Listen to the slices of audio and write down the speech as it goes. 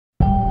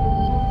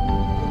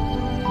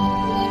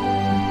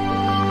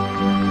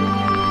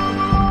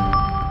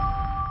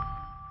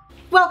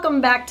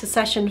Welcome back to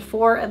session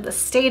 4 of the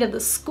State of the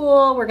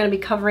School. We're going to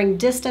be covering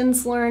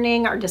distance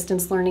learning, our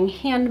distance learning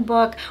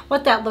handbook,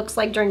 what that looks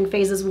like during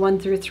phases 1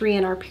 through 3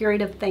 in our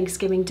period of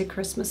Thanksgiving to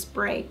Christmas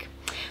break.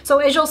 So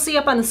as you'll see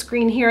up on the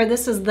screen here,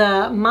 this is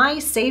the My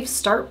Safe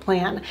Start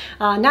Plan.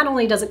 Not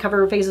only does it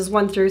cover phases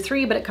 1 through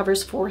 3, but it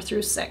covers 4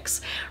 through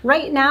 6.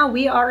 Right now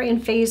we are in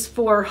phase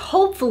 4,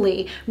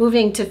 hopefully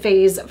moving to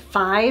phase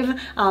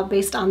 5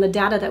 based on the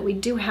data that we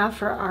do have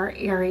for our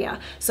area.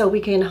 So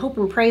we can hope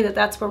and pray that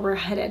that's where we're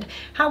headed.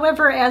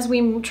 However, as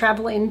we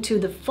travel into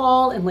the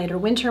fall and later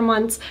winter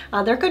months,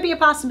 there could be a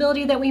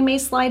possibility that we may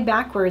slide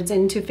backwards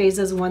into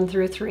phases 1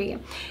 through 3.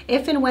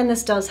 If and when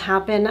this does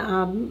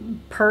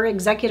happen, per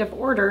executive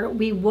order,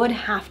 we would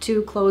have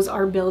to close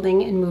our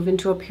building and move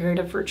into a period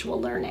of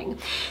virtual learning.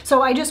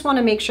 So I just want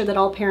to make sure that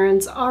all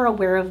parents are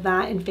aware of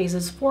that. In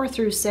phases 4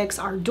 through 6,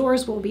 our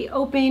doors will be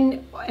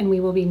open and we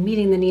will be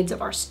meeting the needs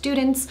of our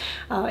students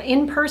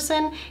in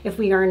person. If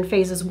we are in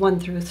phases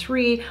 1 through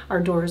 3, our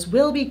doors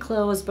will be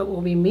closed, but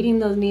we'll be meeting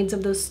the needs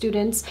of those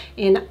students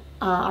in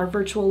our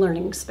virtual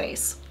learning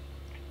space.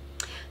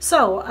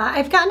 So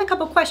I've gotten a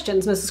couple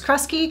questions, Mrs.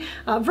 Krusky.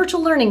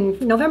 Virtual learning,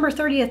 November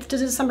 30th to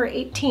December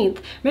 18th.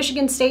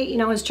 Michigan State,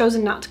 has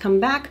chosen not to come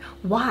back.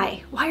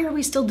 Why? Why are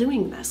we still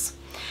doing this?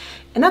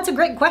 And that's a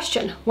great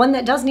question, one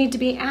that does need to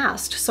be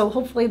asked. So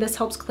hopefully this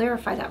helps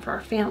clarify that for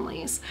our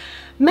families.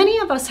 Many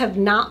of us have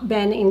not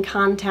been in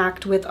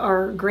contact with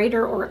our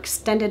greater or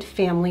extended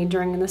family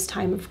during this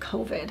time of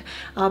COVID.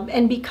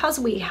 And because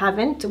we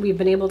haven't, we've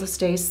been able to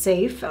stay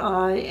safe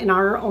in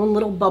our own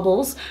little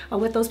bubbles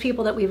with those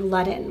people that we've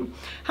let in.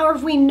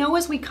 However, we know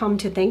as we come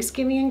to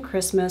Thanksgiving and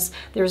Christmas,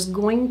 there's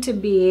going to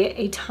be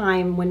a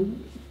time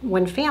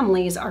when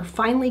families are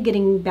finally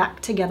getting back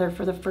together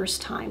for the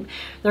first time.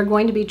 They're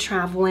going to be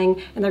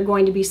traveling and they're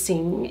going to be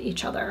seeing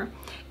each other.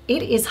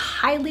 It is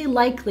highly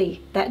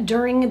likely that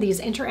during these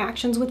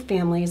interactions with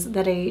families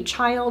that a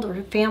child or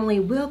a family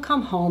will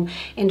come home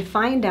and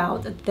find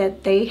out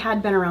that they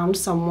had been around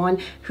someone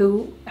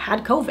who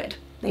had COVID.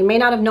 They may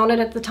not have known it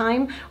at the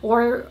time,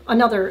 or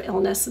another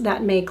illness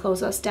that may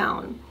close us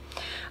down.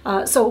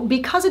 So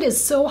because it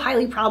is so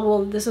highly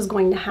probable this is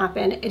going to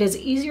happen, it is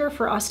easier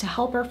for us to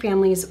help our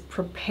families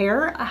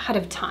prepare ahead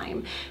of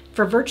time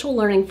for virtual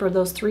learning for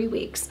those 3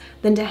 weeks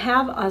than to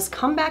have us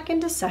come back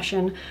into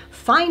session,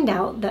 find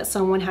out that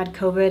someone had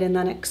COVID and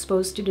then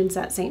expose students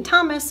at St.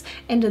 Thomas,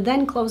 and to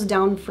then close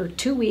down for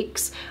 2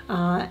 weeks,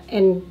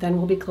 and then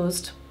we'll be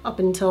closed up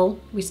until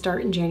we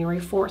start in January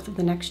 4th of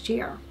the next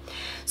year.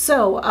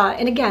 So,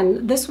 and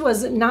again, this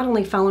was not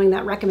only following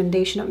that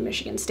recommendation of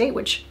Michigan State,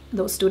 which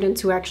those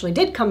students who actually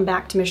did come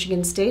back to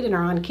Michigan State and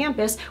are on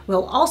campus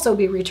will also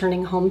be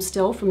returning home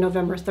still from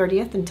November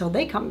 30th until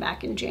they come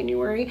back in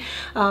January.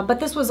 But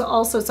this was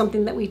also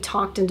something that we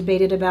talked and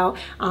debated about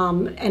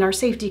in our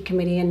safety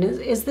committee. And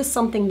is this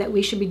something that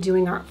we should be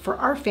doing for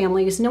our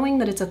families, knowing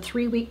that it's a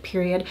 3-week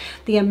period,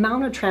 the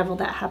amount of travel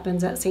that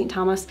happens at St.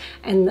 Thomas,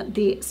 and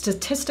the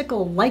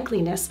statistical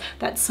likeliness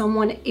that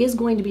someone is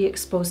going to be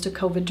exposed to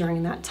COVID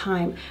during that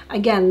time.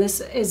 Again, this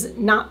is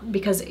not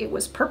because it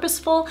was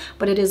purposeful,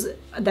 but it is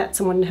that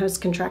someone has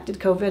contracted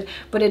COVID,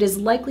 but it is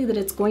likely that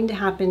it's going to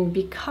happen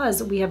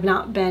because we have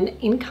not been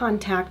in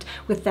contact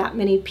with that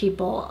many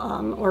people,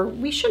 or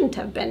we shouldn't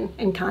have been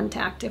in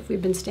contact if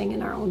we've been staying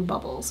in our own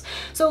bubbles.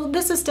 So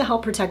this is to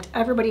help protect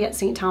everybody at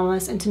St.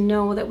 Thomas and to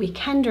know that we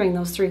can, during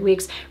those 3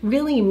 weeks,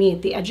 really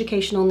meet the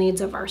educational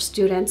needs of our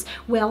students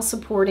while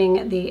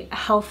supporting the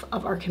health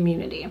of our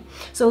community.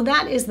 So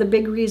that is the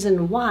big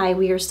reason why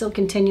we are still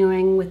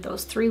continuing with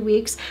those 3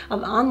 weeks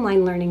of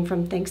online learning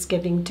from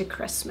Thanksgiving to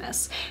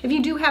Christmas. If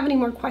you do have any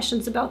more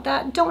questions about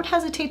that, don't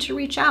hesitate to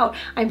reach out.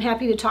 I'm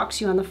happy to talk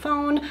to you on the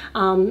phone,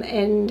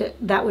 and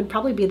that would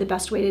probably be the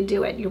best way to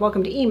do it. You're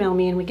welcome to email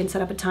me and we can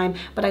set up a time,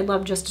 but I'd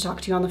love just to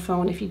talk to you on the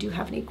phone if you do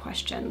have any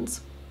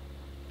questions.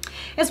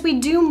 As we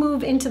do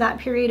move into that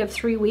period of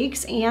 3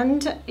 weeks,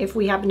 and if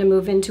we happen to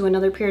move into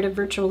another period of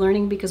virtual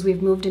learning because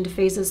we've moved into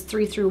phases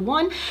 3 through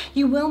 1,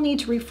 you will need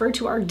to refer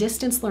to our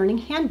distance learning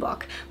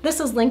handbook. This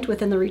is linked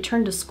within the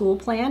Return to School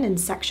plan in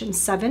section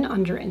 7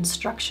 under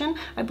instruction.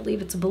 I believe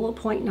it's bullet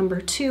point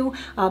number 2,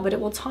 but it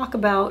will talk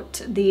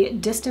about the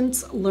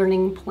distance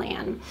learning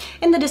plan.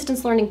 In the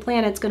distance learning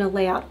plan, it's going to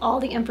lay out all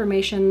the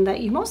information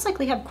that you most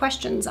likely have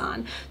questions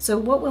on. So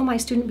what will my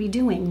student be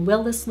doing?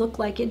 Will this look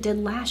like it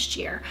did last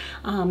year?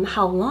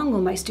 How long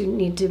will my student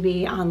need to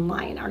be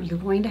online? Are you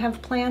going to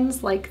have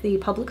plans like the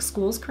public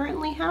schools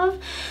currently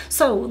have?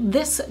 So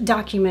this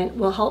document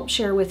will help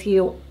share with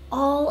you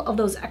all of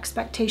those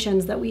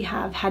expectations that we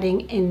have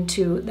heading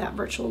into that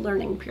virtual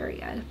learning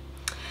period.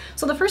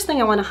 So the first thing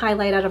I want to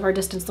highlight out of our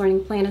distance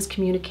learning plan is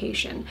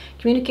communication.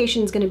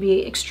 Communication is going to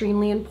be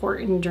extremely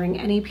important during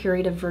any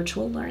period of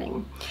virtual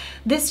learning.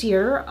 This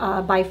year,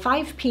 by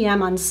 5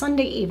 p.m. on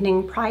Sunday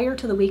evening prior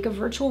to the week of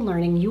virtual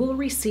learning, you will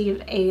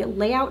receive a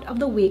layout of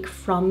the week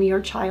from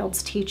your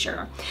child's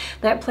teacher.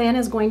 That plan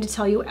is going to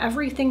tell you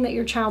everything that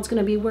your child's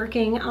going to be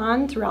working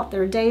on throughout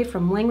their day,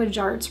 from language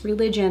arts,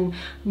 religion,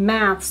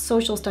 math,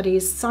 social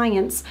studies,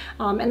 science,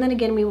 and then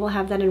again we will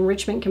have that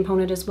enrichment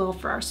component as well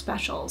for our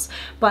specials.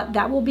 But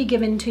that will be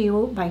given to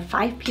you by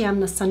 5 p.m.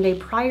 the Sunday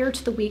prior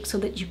to the week so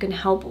that you can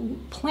help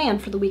plan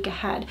for the week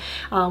ahead.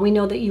 We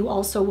know that you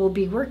also will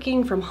be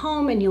working from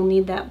home and you'll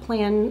need that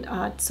plan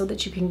so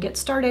that you can get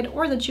started,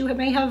 or that you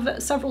may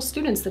have several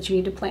students that you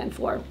need to plan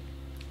for.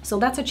 So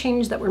that's a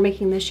change that we're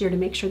making this year to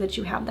make sure that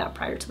you have that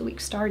prior to the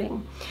week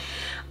starting.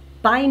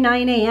 By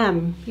 9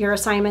 a.m., your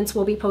assignments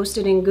will be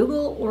posted in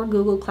Google or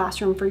Google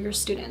Classroom for your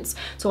students.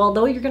 So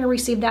although you're going to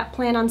receive that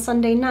plan on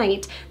Sunday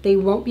night, they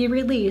won't be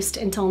released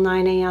until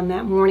 9 a.m.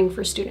 that morning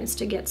for students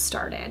to get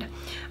started.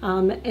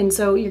 And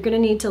so you're going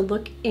to need to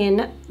look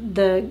in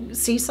the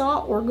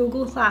Seesaw or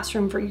Google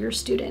Classroom for your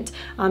student.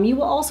 You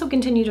will also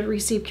continue to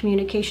receive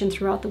communication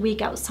throughout the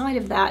week outside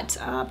of that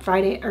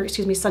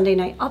Sunday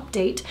night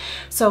update.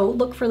 So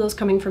look for those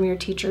coming from your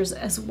teachers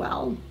as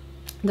well.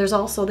 There's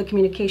also the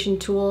communication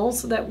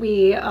tools that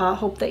we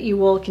hope that you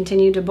will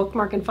continue to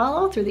bookmark and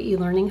follow through the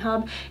e-learning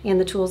hub, and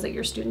the tools that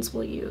your students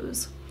will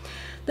use.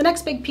 The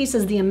next big piece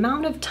is the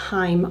amount of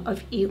time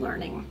of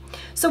e-learning.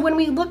 So when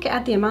we look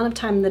at the amount of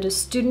time that a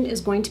student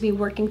is going to be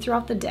working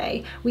throughout the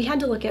day, we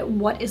had to look at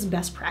what is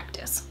best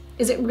practice.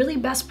 Is it really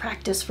best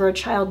practice for a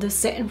child to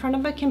sit in front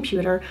of a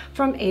computer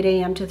from 8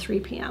 a.m. to 3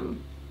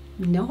 p.m.?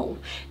 No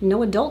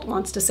adult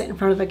wants to sit in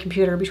front of a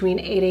computer between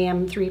 8 a.m.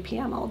 and 3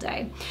 p.m. all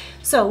day.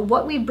 So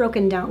what we've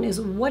broken down is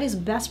what is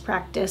best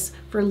practice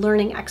for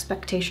learning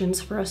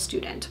expectations for a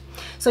student.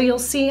 So you'll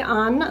see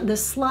on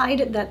this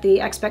slide that the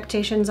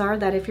expectations are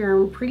that if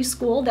you're in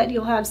preschool, that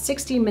you'll have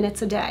 60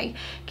 minutes a day.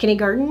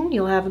 Kindergarten,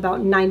 you'll have about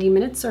 90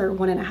 minutes or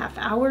 1.5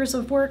 hours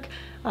of work.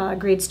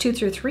 Grades 2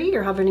 through 3,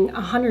 you're having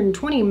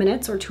 120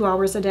 minutes or 2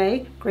 hours a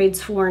day.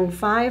 Grades 4 and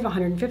 5,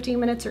 150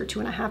 minutes or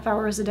 2.5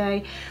 hours a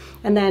day.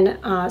 And then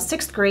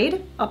 6th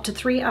grade, up to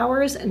 3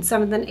 hours, and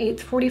 7th and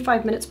 8th,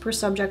 45 minutes per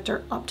subject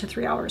or up to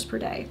 3 hours per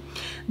day.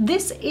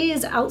 This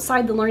is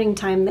outside the learning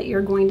time that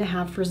you're going to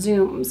have for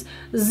Zooms.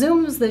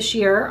 Zooms this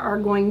year are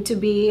going to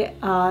be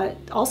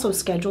also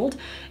scheduled,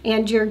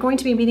 and you're going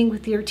to be meeting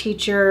with your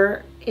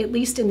teacher, at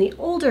least in the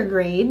older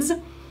grades,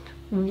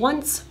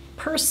 once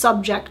per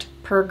subject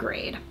per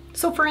grade.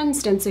 So for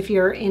instance, if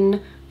you're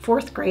in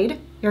 4th grade,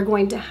 you're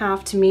going to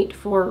have to meet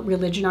for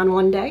religion on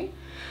one day.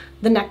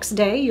 The next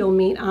day you'll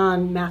meet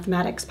on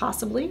mathematics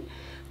possibly.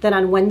 Then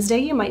on Wednesday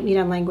you might meet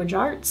on language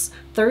arts.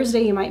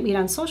 Thursday you might meet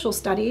on social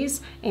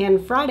studies,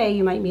 and Friday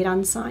you might meet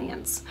on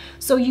science.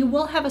 So you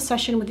will have a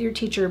session with your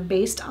teacher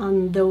based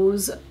on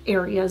those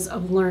areas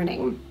of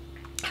learning.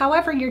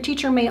 However, your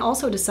teacher may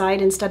also decide,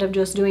 instead of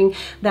just doing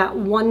that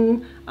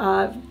one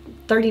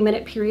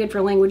 30-minute period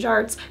for language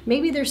arts,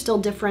 maybe they're still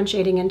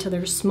differentiating into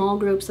their small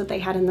groups that they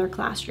had in their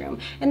classroom.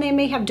 And they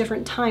may have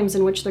different times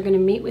in which they're going to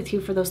meet with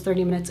you for those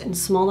 30 minutes in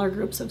smaller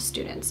groups of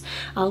students.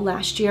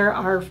 Last year,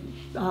 our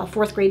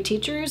 4th grade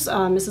teachers,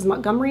 Mrs.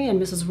 Montgomery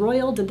and Mrs.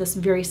 Royal, did this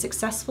very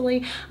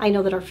successfully. I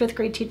know that our 5th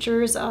grade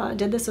teachers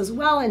did this as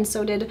well, and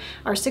so did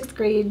our 6th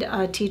grade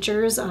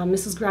teachers.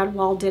 Mrs.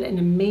 Gradwell did an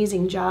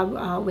amazing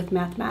job with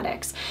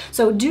mathematics.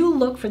 So do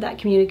look for that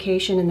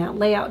communication and that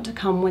layout to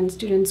come when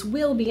students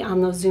will be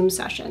on those Zoom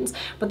sessions,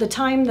 but the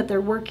time that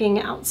they're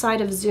working outside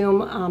of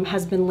Zoom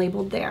has been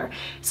labeled there.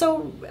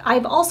 So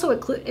I've also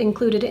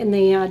included in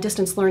the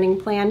distance learning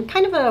plan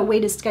kind of a way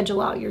to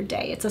schedule out your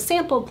day. It's a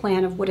sample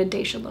plan of what a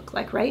day should look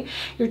like, right?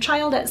 Your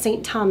child at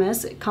St.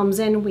 Thomas comes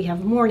in, we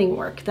have morning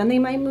work, then they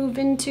might move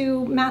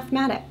into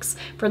mathematics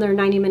for their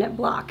 90-minute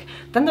block.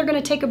 Then they're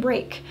going to take a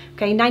break.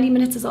 Okay, 90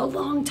 minutes is a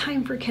long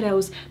time for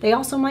kiddos. They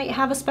also might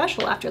have a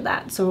special after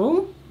that,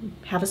 so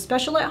have a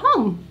special at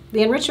home.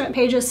 The enrichment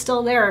page is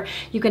still there.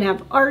 You can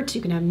have art,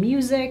 you can have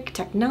music,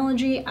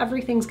 technology,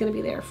 everything's going to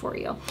be there for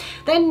you.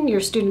 Then your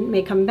student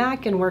may come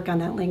back and work on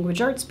that language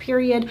arts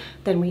period.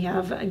 Then we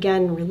have,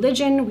 again,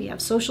 religion, we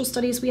have social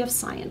studies, we have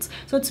science.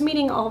 So it's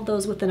meeting all of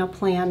those within a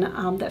plan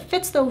that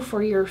fits, though,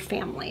 for your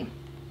family.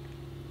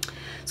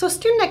 So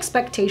student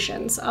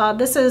expectations.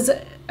 This is,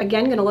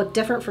 again, going to look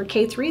different for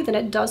K-3 than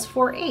it does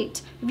for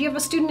 8. If you have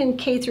a student in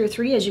K through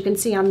 3, as you can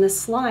see on this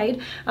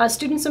slide,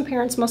 students and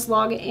parents must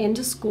log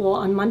into school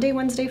on Monday,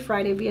 Wednesday,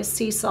 Friday via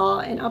Seesaw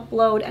and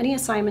upload any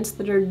assignments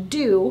that are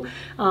due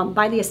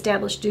by the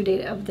established due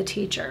date of the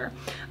teacher.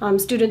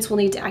 Students will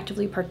need to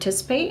actively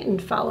participate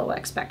and follow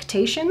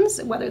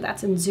expectations, whether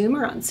that's in Zoom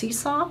or on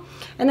Seesaw.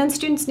 And then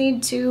students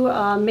need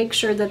to make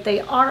sure that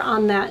they are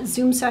on that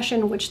Zoom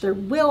session, which there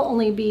will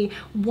only be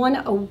one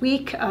a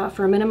week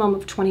for a minimum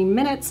of 20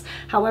 minutes.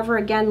 However,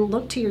 again,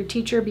 look to your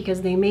teacher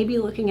because they may be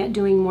looking at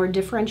doing more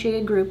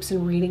differentiated groups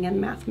in reading and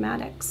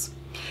mathematics.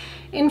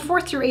 In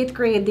 4th through 8th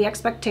grade, the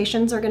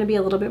expectations are going to be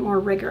a little bit more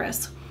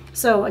rigorous.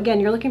 So again,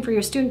 you're looking for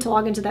your student to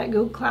log into that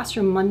Google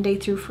Classroom Monday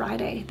through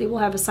Friday. They will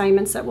have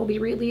assignments that will be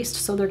released,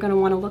 so they're going to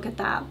want to look at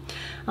that.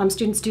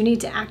 Students do need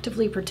to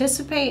actively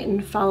participate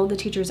and follow the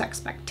teacher's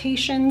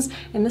expectations,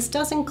 and this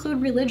does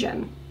include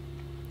religion.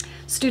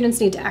 Students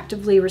need to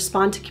actively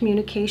respond to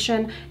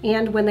communication,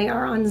 and when they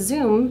are on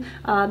Zoom,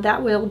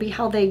 that will be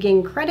how they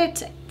gain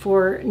credit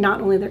for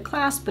not only their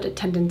class, but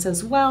attendance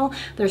as well.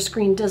 Their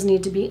screen does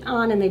need to be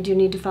on, and they do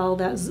need to follow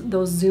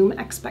those Zoom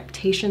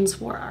expectations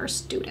for our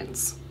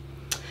students.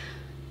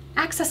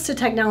 Access to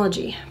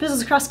technology.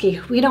 Mrs.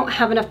 Krusky, we don't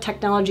have enough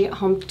technology at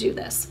home to do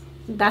this.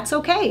 That's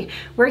okay.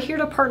 We're here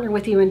to partner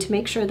with you and to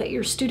make sure that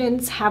your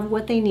students have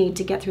what they need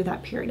to get through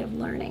that period of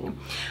learning.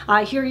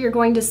 Here you're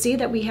going to see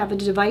that we have a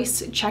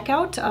device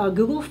checkout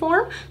Google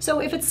form. So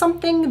if it's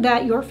something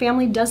that your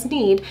family does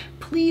need,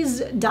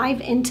 please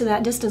dive into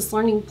that distance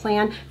learning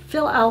plan,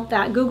 fill out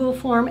that Google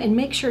form, and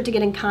make sure to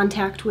get in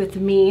contact with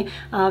me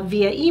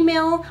via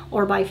email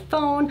or by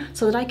phone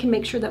so that I can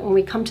make sure that when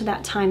we come to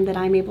that time that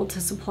I'm able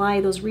to supply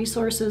those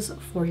resources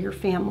for your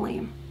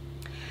family.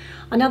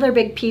 Another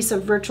big piece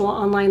of virtual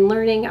online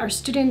learning, our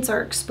students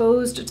are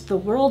exposed to the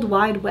World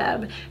Wide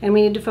Web, and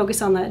we need to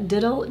focus on that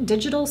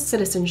digital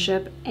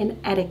citizenship and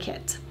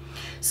etiquette.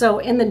 So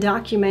in the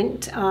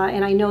document,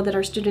 and I know that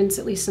our students,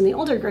 at least in the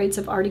older grades,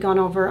 have already gone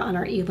over on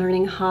our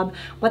e-learning hub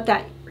what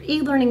that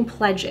e-learning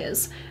pledge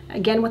is.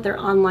 Again, what their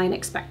online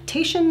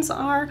expectations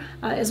are,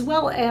 as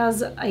well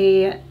as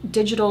a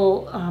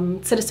digital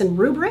citizen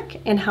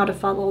rubric and how to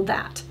follow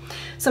that.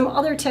 Some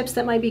other tips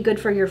that might be good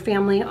for your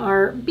family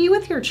are be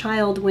with your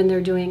child when they're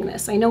doing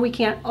this. I know we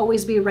can't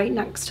always be right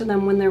next to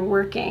them when they're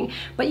working,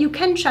 but you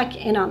can check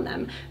in on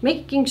them,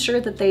 making sure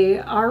that they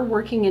are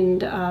working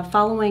and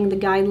following the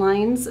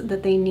guidelines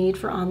that they need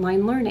for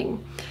online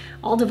learning.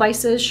 All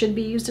devices should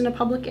be used in a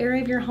public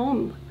area of your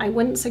home. I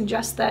wouldn't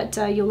suggest that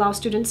you allow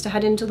students to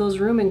head into those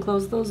rooms and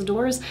close those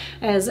doors,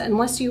 as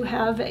unless you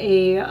have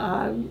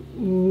a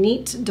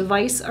neat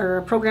device or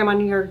a program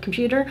on your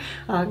computer,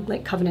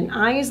 like Covenant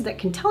Eyes, that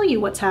can tell you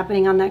what's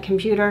happening on that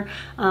computer,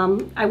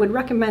 I would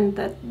recommend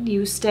that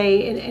you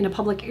stay in a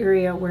public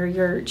area where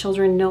your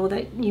children know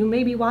that you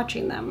may be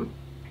watching them.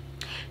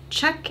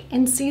 Check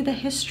and see the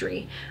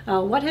history.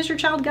 What has your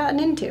child gotten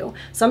into?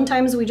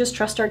 Sometimes we just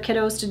trust our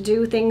kiddos to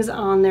do things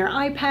on their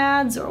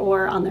iPads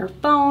or on their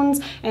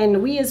phones,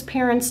 and we as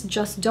parents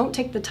just don't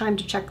take the time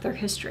to check their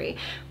history.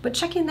 But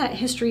checking that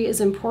history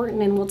is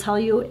important and will tell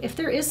you if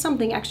there is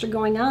something extra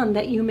going on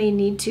that you may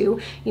need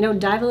to,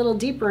 dive a little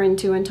deeper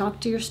into and talk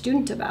to your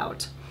student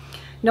about.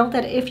 Note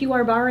that if you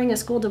are borrowing a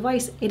school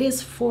device, it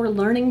is for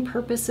learning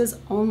purposes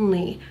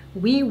only.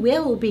 We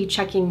will be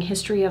checking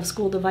history of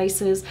school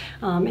devices,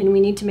 and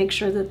we need to make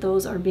sure that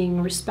those are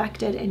being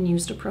respected and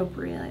used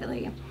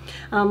appropriately.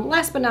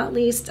 Last but not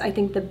least, I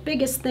think the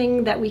biggest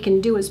thing that we can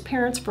do as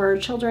parents for our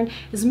children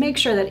is make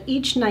sure that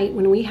each night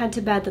when we head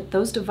to bed that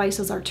those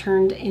devices are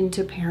turned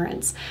into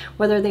parents,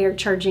 whether they are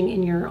charging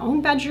in your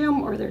own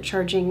bedroom or they're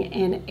charging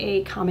in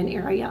a common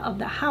area of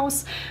the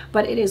house.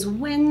 But it is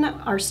when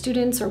our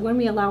students or when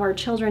we allow our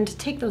children to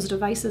take those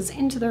devices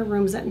into their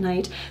rooms at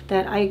night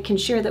that I can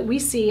share that we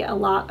see a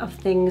lot of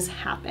things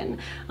happen.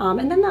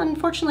 And then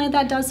unfortunately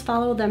that does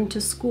follow them to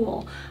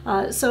school.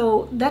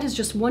 So that is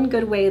just one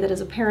good way that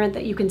as a parent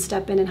that you can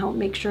step in and help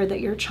make sure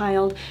that your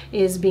child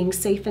is being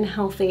safe and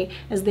healthy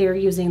as they are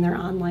using their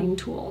online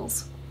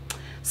tools.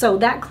 So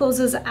that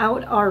closes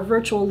out our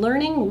virtual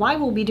learning, why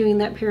we'll be doing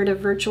that period of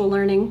virtual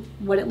learning,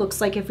 what it looks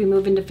like if we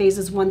move into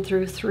phases 1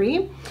 through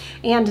 3.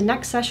 And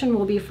next session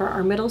will be for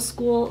our middle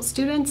school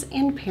students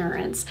and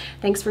parents.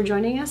 Thanks for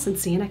joining us, and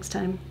see you next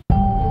time.